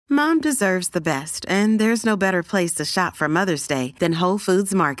Mom deserves the best, and there's no better place to shop for Mother's Day than Whole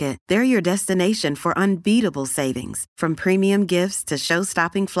Foods Market. They're your destination for unbeatable savings, from premium gifts to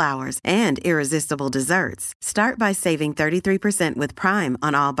show-stopping flowers and irresistible desserts. Start by saving 33% with Prime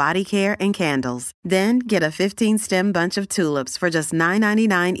on all body care and candles. Then get a 15-stem bunch of tulips for just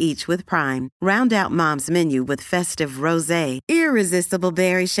 $9.99 each with Prime. Round out Mom's menu with festive rosé, irresistible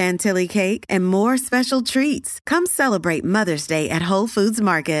berry chantilly cake, and more special treats. Come celebrate Mother's Day at Whole Foods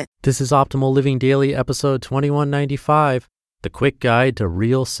Market. This is Optimal Living Daily, episode 2195, The Quick Guide to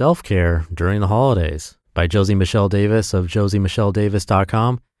Real Self-Care During the Holidays, by Josie Michelle Davis of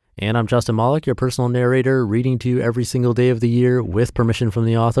josiemichelledavis.com. And I'm Justin Malik, your personal narrator, reading to you every single day of the year with permission from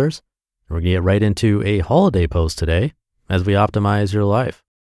the authors. We're going to get right into a holiday post today as we optimize your life.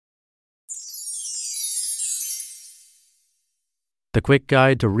 The Quick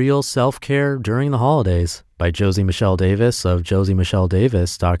Guide to Real Self-Care During the Holidays, by Josie Michelle Davis of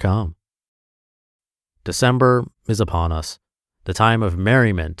josiemichelledavis.com. December is upon us, the time of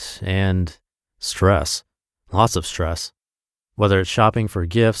merriment and stress, lots of stress. Whether it's shopping for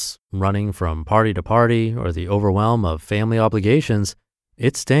gifts, running from party to party, or the overwhelm of family obligations,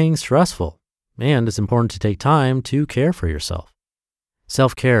 it's staying stressful, and it's important to take time to care for yourself.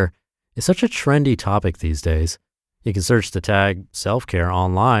 Self-care is such a trendy topic these days. You can search the tag self-care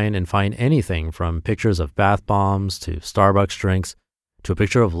online and find anything from pictures of bath bombs to Starbucks drinks to a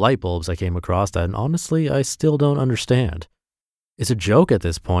picture of light bulbs I came across that honestly I still don't understand. It's a joke at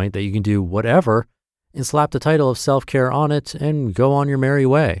this point that you can do whatever and slap the title of self-care on it and go on your merry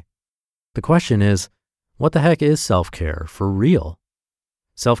way. The question is, what the heck is self-care for real?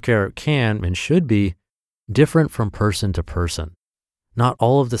 Self-care can and should be different from person to person. Not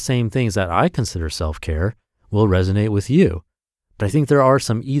all of the same things that I consider self-care will resonate with you. But I think there are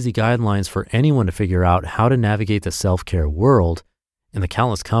some easy guidelines for anyone to figure out how to navigate the self-care world and the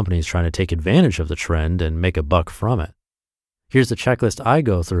countless companies trying to take advantage of the trend and make a buck from it. Here's the checklist I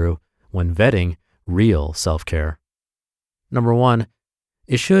go through when vetting real self-care. Number 1,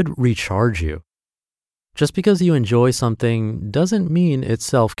 it should recharge you. Just because you enjoy something doesn't mean it's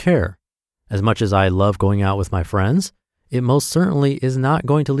self-care. As much as I love going out with my friends, it most certainly is not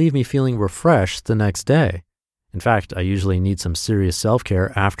going to leave me feeling refreshed the next day. In fact, I usually need some serious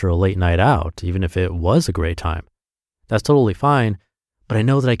self-care after a late night out, even if it was a great time. That's totally fine, but I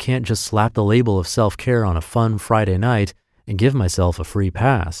know that I can't just slap the label of self-care on a fun Friday night and give myself a free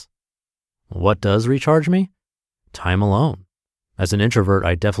pass. What does recharge me? Time alone. As an introvert,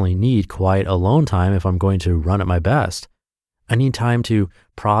 I definitely need quiet alone time if I'm going to run at my best. I need time to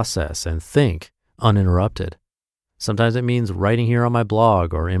process and think uninterrupted. Sometimes it means writing here on my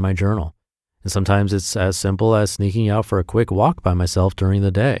blog or in my journal. And sometimes it's as simple as sneaking out for a quick walk by myself during the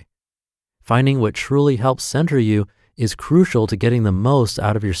day. Finding what truly helps center you is crucial to getting the most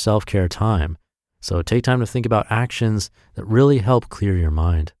out of your self-care time. So take time to think about actions that really help clear your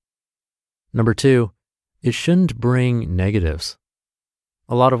mind. Number 2, it shouldn't bring negatives.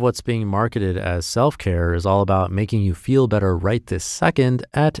 A lot of what's being marketed as self-care is all about making you feel better right this second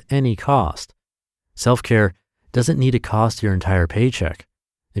at any cost. Self-care doesn't need to cost your entire paycheck.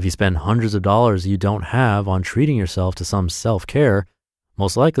 If you spend hundreds of dollars you don't have on treating yourself to some self-care,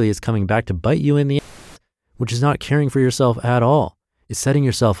 most likely it's coming back to bite you in the ass, which is not caring for yourself at all. It's setting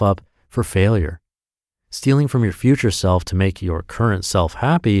yourself up for failure. Stealing from your future self to make your current self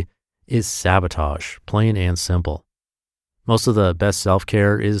happy is sabotage, plain and simple. Most of the best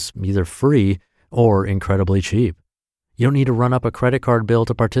self-care is either free or incredibly cheap. You don't need to run up a credit card bill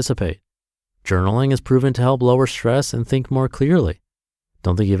to participate. Journaling is proven to help lower stress and think more clearly.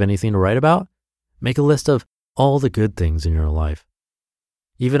 Don't think you have anything to write about? Make a list of all the good things in your life.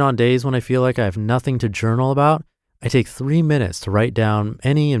 Even on days when I feel like I have nothing to journal about, I take 3 minutes to write down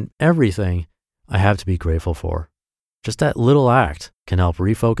any and everything I have to be grateful for. Just that little act can help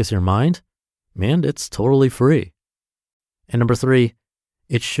refocus your mind, and it's totally free. And number 3,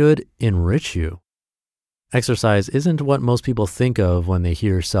 it should enrich you. Exercise isn't what most people think of when they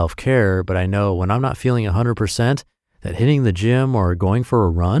hear self-care, but I know when I'm not feeling 100%, that hitting the gym or going for a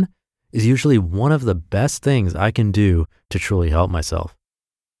run is usually one of the best things I can do to truly help myself.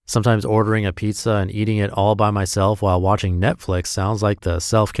 Sometimes ordering a pizza and eating it all by myself while watching Netflix sounds like the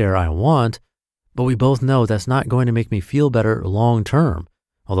self-care I want, but we both know that's not going to make me feel better long term,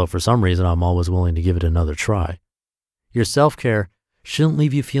 although for some reason I'm always willing to give it another try. Your self-care shouldn't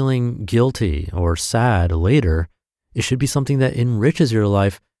leave you feeling guilty or sad later. It should be something that enriches your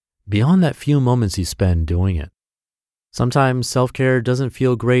life beyond that few moments you spend doing it. Sometimes self-care doesn't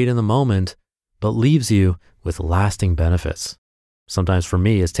feel great in the moment, but leaves you with lasting benefits. Sometimes for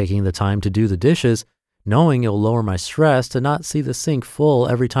me, it's taking the time to do the dishes knowing it'll lower my stress to not see the sink full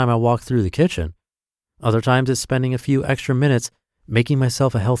every time I walk through the kitchen. Other times it's spending a few extra minutes making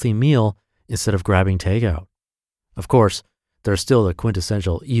myself a healthy meal instead of grabbing takeout. Of course, there are still the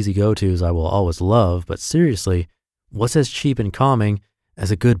quintessential easy go-tos I will always love, but seriously, what's as cheap and calming as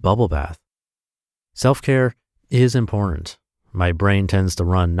a good bubble bath? Self-care is important. My brain tends to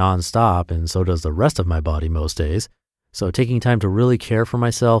run nonstop, and so does the rest of my body most days, so taking time to really care for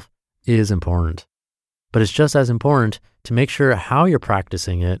myself is important. But it's just as important to make sure how you're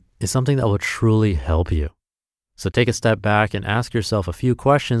practicing it is something that will truly help you. So take a step back and ask yourself a few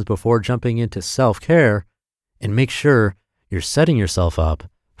questions before jumping into self-care, and make sure you're setting yourself up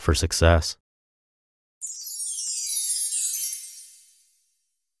for success.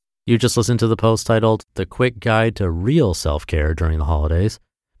 You just listened to the post titled The Quick Guide to Real Self-Care During the Holidays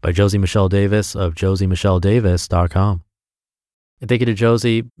by Josie Michelle Davis of josiemichelledavis.com. And thank you to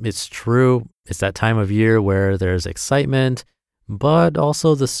Josie. It's true. It's that time of year where there's excitement, but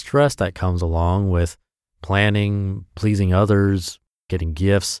also the stress that comes along with planning, pleasing others, getting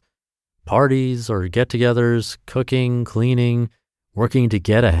gifts, parties or get-togethers, cooking, cleaning, working to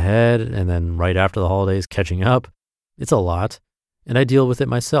get ahead, and then right after the holidays, catching up. It's a lot, and I deal with it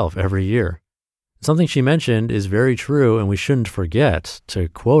myself every year. Something she mentioned is very true, and we shouldn't forget. To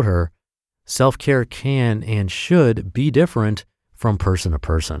quote her, self-care can and should be different from person to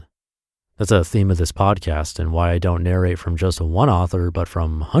person. That's a theme of this podcast and why I don't narrate from just one author, but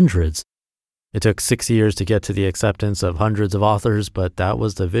from hundreds. It took 6 years to get to the acceptance of hundreds of authors, but that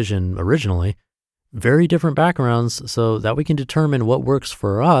was the vision originally. Very different backgrounds so that we can determine what works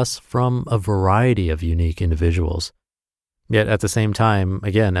for us from a variety of unique individuals. Yet at the same time,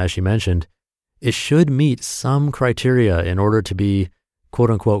 again, as she mentioned, it should meet some criteria in order to be quote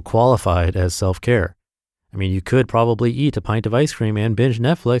unquote qualified as self-care. I mean, you could probably eat a pint of ice cream and binge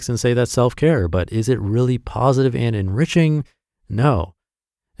Netflix and say that's self-care, but is it really positive and enriching? No.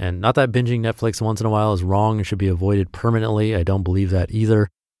 And not that binging Netflix once in a while is wrong and should be avoided permanently. I don't believe that either.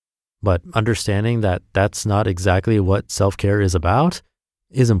 But understanding that that's not exactly what self-care is about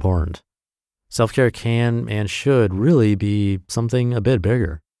is important. Self-care can and should really be something a bit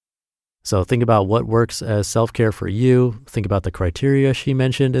bigger. So think about what works as self-care for you. Think about the criteria she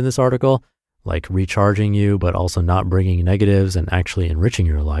mentioned in this article, like recharging you, but also not bringing negatives and actually enriching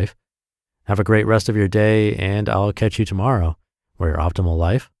your life. Have a great rest of your day, and I'll catch you tomorrow, where your optimal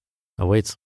life awaits.